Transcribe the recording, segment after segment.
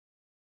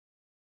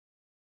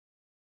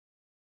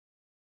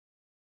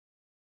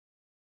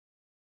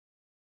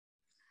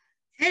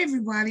Hey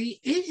everybody,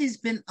 it has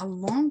been a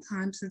long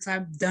time since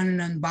I've done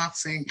an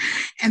unboxing,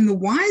 and the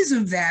whys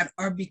of that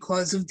are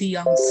because of the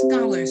Young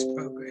Scholars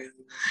Program.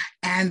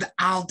 And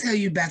I'll tell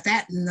you about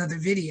that in another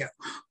video.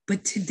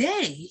 But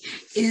today,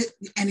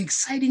 an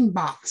exciting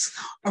box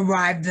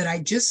arrived that I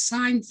just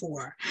signed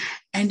for,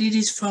 and it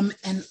is from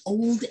an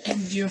old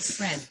and dear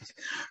friend.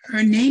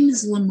 Her name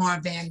is Lamar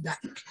Van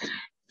Dyke.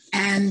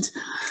 And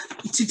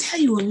to tell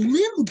you a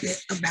little bit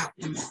about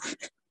Lamar,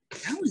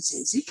 that was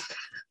easy.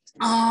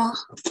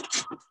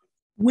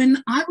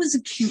 When I was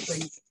a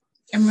kinkling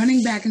and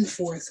running back and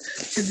forth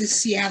to the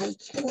Seattle,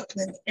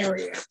 Portland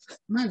area,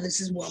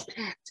 this is well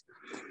packed.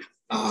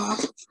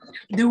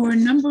 There were a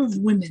number of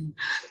women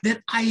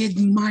that I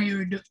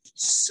admired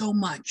so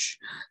much,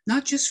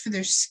 not just for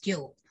their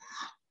skill,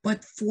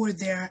 but for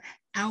their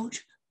out,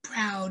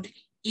 proud,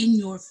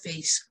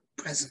 in-your-face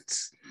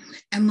presence.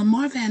 And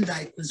Lamar Van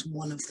Dyke was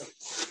one of them.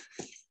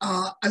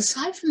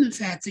 Aside from the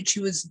fact that she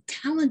was a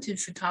talented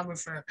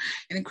photographer,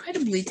 an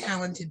incredibly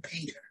talented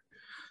painter,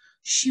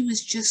 she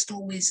was just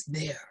always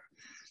there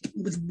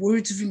with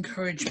words of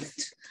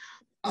encouragement,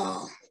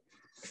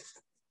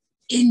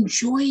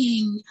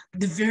 enjoying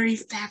the very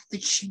fact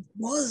that she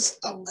was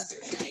a leather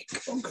dyke,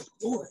 oh good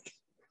Lord,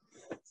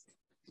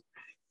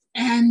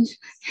 and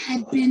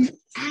had been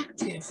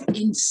active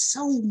in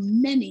so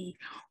many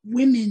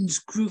women's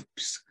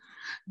groups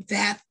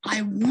that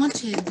I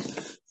wanted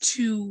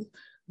to,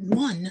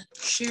 one,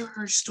 share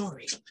her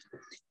story.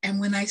 And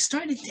when I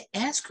started to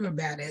ask her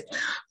about it,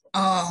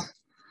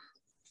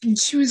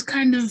 she was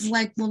kind of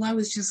like, well, I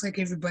was just like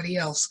everybody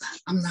else.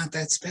 I'm not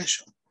that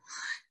special.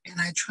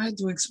 And I tried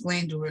to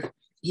explain to her,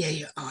 yeah,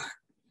 you are.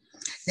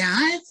 Now,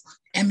 I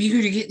am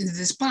eager to get into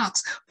this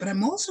box, but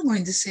I'm also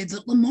going to say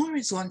that Lamar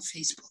is on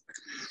Facebook.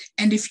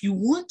 And if you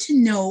want to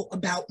know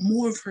about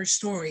more of her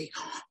story,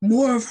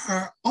 more of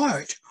her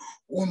art,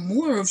 or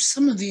more of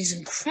some of these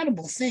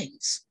incredible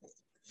things,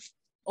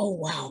 oh,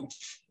 wow.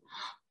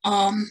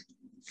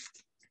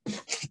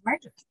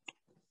 Right.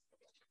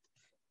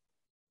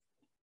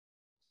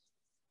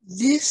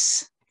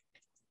 This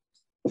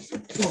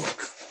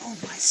book, oh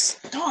my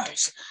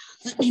stars,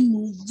 let me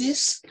move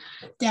this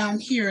down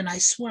here and I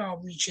swear I'll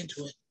reach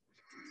into it,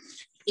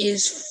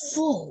 is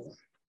full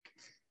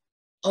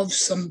of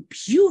some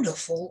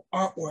beautiful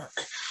artwork.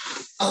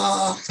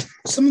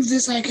 Some of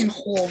this I can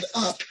hold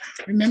up.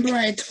 Remember,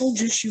 I had told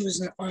you she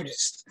was an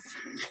artist.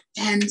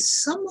 And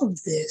some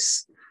of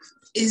this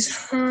is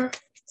her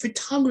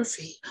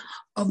photography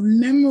of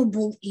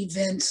memorable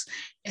events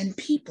and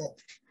people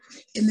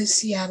in the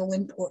Seattle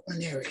and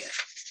Portland area.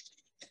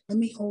 Let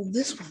me hold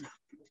this one up.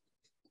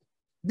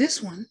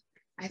 This one,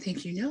 I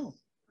think you know,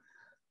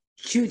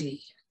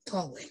 Judy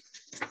Tolling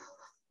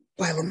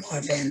by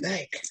Lamar Van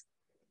Dyke.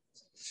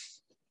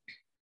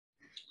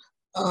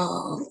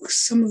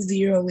 Some of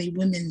the early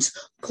women's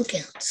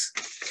cookouts.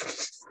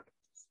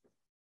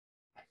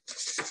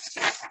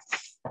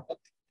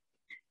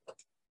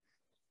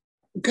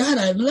 God,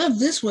 I love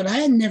this one. I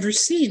had never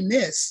seen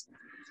this.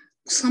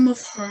 Some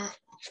of her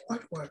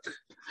artwork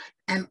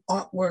and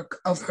artwork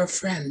of her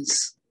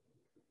friends.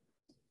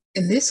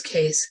 In this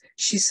case,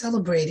 she's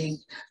celebrating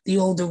the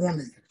older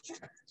woman.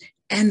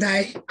 And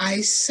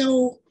I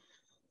so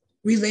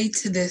relate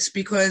to this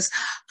because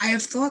I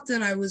have thought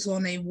that I was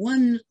on a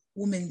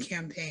one-woman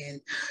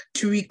campaign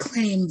to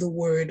reclaim the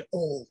word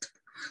old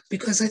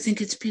because I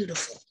think it's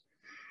beautiful.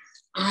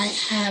 I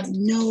have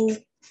no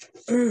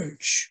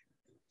urge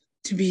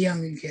to be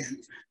young again.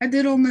 I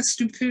did all my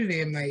stupidity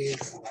in my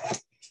youth.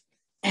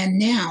 And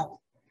now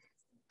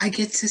I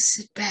get to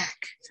sit back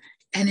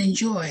and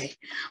enjoy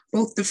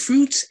both the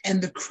fruits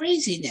and the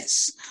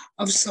craziness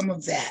of some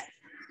of that.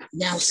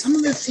 Now, some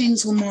of the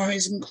things Lamar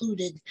has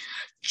included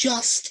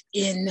just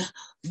in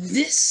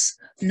this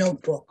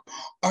notebook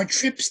are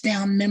trips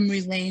down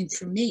memory lane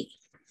for me.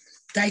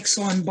 Dykes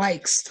on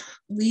bikes,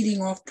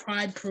 leading off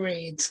pride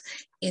parades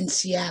in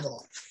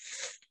Seattle.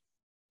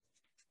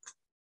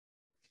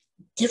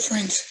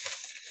 Different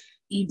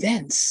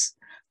events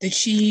that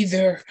she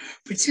either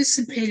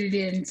participated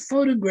in,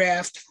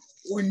 photographed,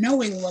 or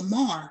knowing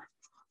Lamar,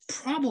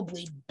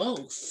 probably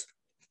both.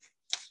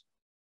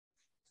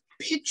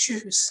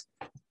 Pictures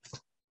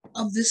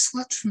of the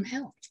slut from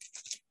hell.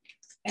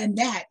 And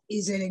that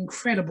is an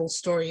incredible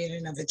story in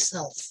and of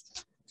itself.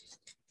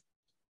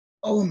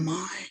 Oh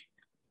my.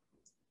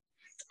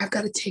 I've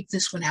got to take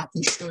this one out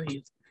and show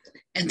you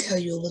and tell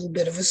you a little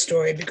bit of a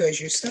story because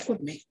you're stuck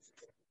with me.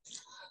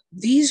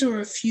 These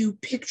are a few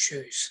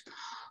pictures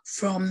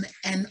from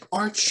an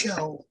art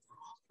show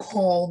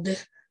called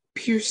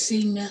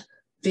Piercing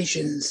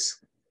Visions,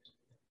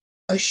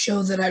 a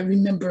show that I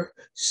remember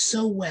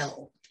so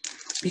well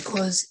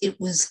because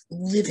it was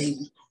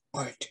living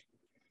art.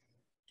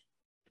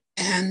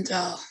 And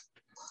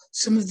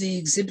some of the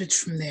exhibits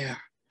from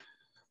there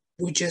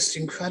were just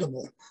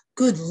incredible.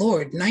 Good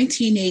Lord,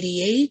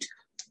 1988,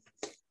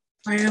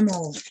 I am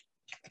old.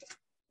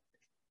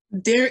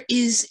 There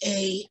is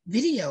a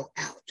video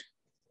out,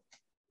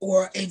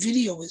 or a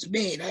video was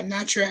made. I'm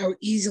not sure how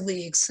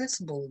easily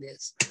accessible it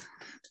is,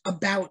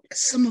 about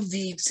some of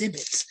the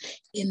exhibits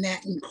in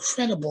that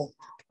incredible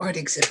art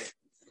exhibit.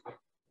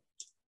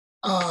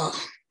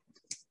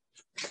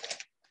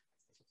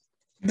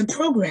 The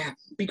program,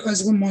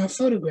 because Lamar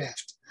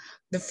photographed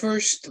the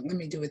first, let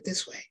me do it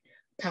this way,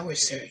 power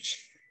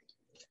surge.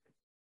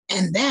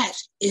 And that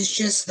is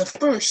just the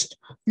first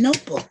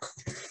notebook.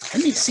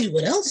 Let me see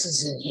what else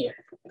is in here.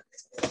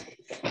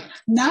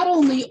 Not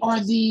only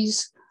are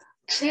these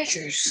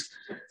treasures,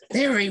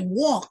 they're a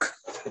walk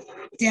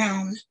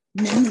down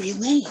memory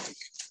lane.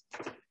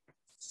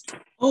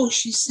 Oh,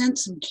 she sent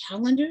some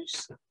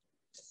calendars,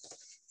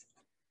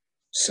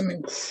 some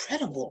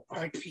incredible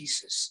art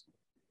pieces.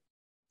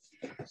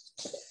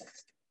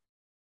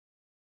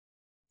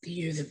 The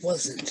year that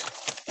wasn't.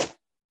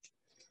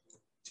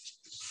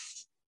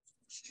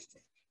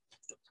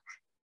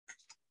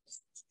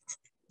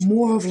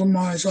 More of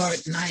Lamar's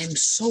art, and I am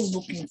so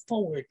looking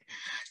forward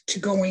to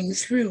going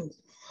through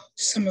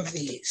some of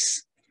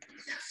these.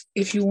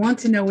 If you want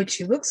to know what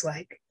she looks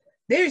like,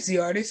 there's the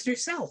artist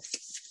herself.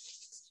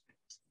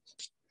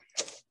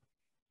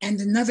 And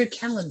another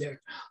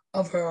calendar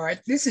of her art.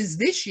 This is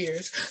this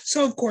year's.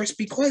 So of course,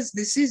 because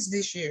this is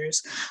this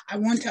year's, I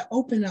want to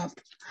open up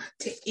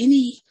to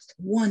any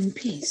one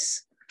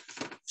piece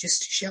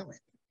just to show it.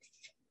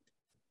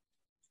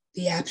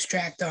 The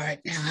abstract art.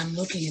 Now I'm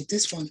looking at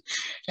this one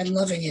and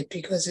loving it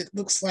because it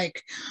looks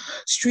like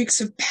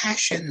streaks of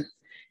passion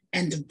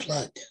and of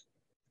blood.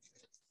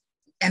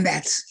 And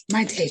that's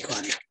my take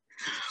on it.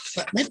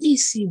 But let me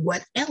see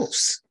what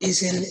else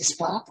is in this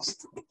box.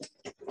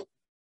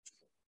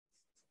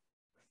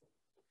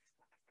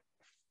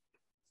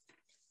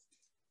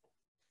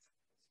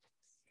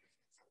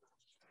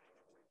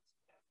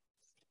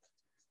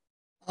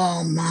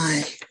 Oh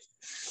my.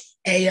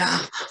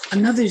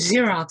 Another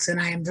Xerox, and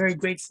I am very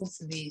grateful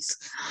for these,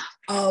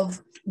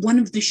 of one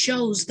of the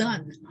shows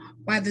done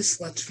by the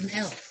Sluts from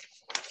Hell.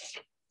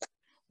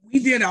 We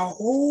did a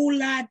whole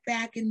lot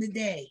back in the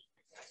day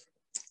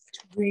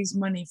to raise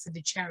money for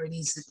the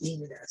charities that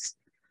needed us.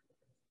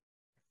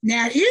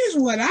 Now, here's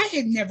what I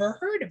had never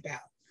heard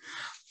about.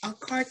 A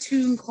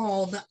cartoon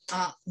called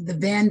The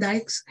Van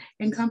Dykes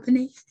and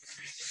Company,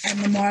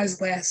 and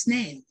Lamar's last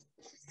name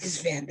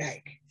is Van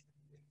Dyke.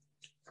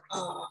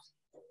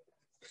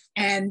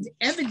 And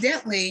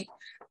evidently,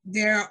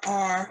 there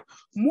are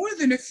more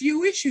than a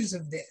few issues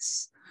of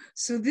this.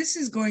 So this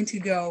is going to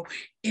go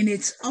in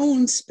its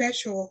own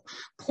special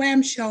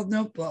clamshell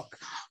notebook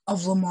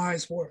of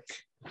Lamar's work.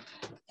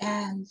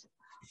 And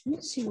let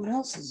me see what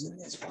else is in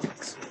this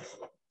box,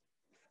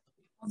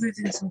 other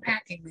than some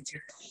packing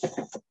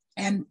material.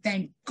 And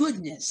thank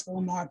goodness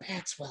Lamar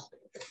packs well.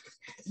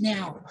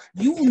 Now,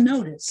 you will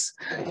notice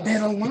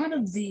that a lot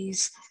of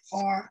these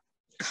are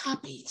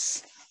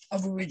copies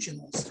of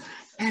originals.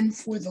 And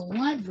for the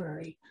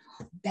library,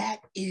 that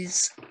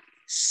is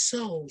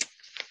so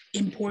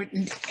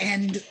important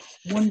and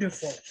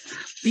wonderful,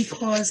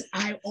 because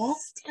I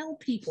often tell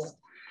people,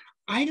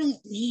 I don't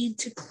need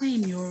to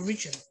claim your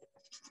original.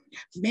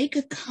 Make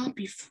a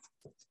copy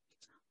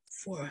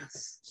for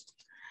us,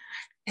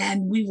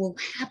 and we will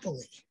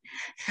happily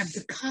have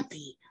the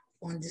copy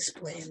on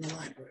display in the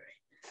library.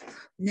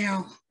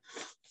 Now,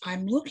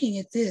 I'm looking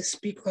at this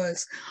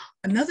because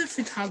another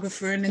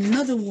photographer and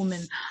another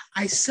woman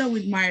I so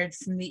admired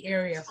from the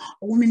area,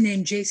 a woman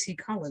named J.C.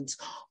 Collins,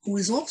 who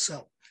is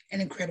also an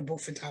incredible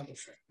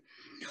photographer,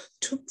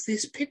 took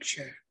this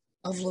picture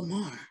of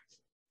Lamar.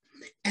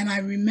 And I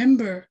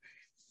remember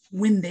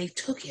when they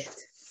took it,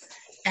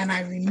 and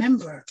I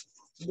remember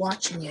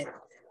watching it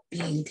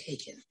being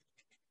taken.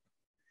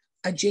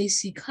 A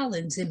J.C.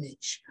 Collins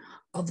image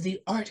of the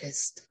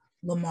artist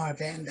Lamar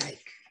Van Dyke.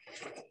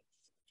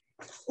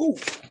 Oh,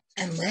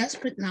 and last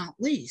but not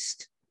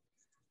least,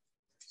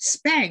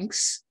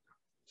 Sparks,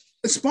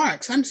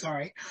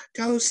 to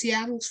host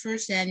Seattle's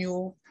first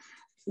annual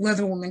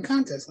Leather Woman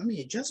contest. Let me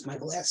adjust my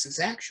glasses,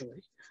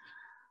 actually.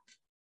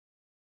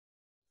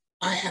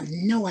 I have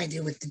no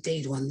idea what the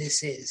date on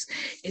this is.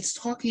 It's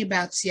talking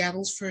about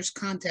Seattle's first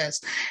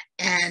contest,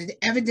 and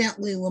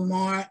evidently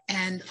Lamar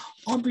and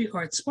Aubrey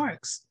Hart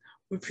Sparks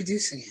were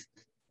producing it.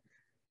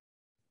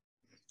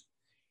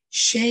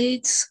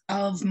 Shades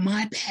of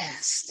my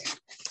past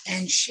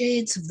and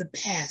shades of the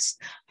past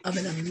of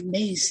an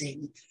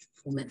amazing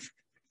woman.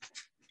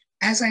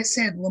 As I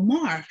said,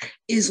 Lamar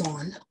is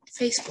on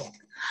Facebook.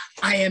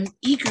 I am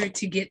eager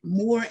to get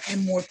more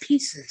and more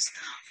pieces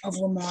of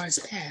Lamar's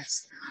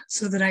past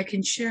so that I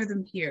can share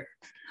them here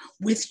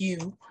with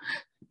you,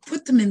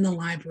 put them in the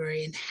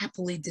library, and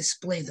happily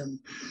display them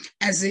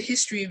as a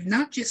history of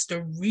not just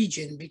a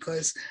region,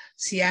 because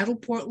Seattle,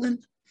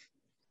 Portland,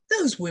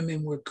 those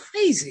women were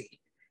crazy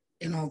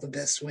in all the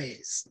best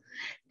ways.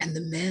 And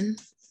the men,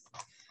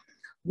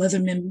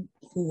 leathermen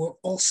who were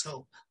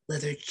also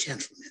leather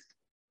gentlemen.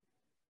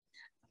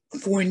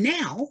 For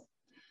now,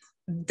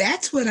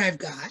 that's what I've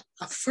got,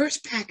 a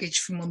first package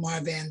from Lamar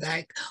Van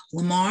Dyke.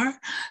 Lamar,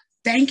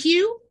 thank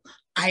you.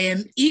 I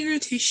am eager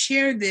to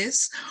share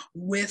this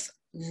with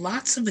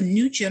lots of a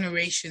new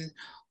generation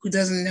who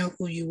doesn't know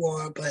who you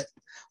are, but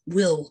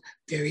will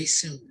very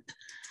soon.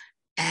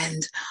 And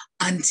And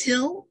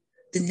until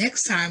the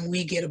next time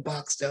we get a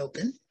box to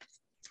open,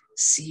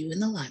 see you in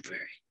the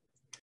library.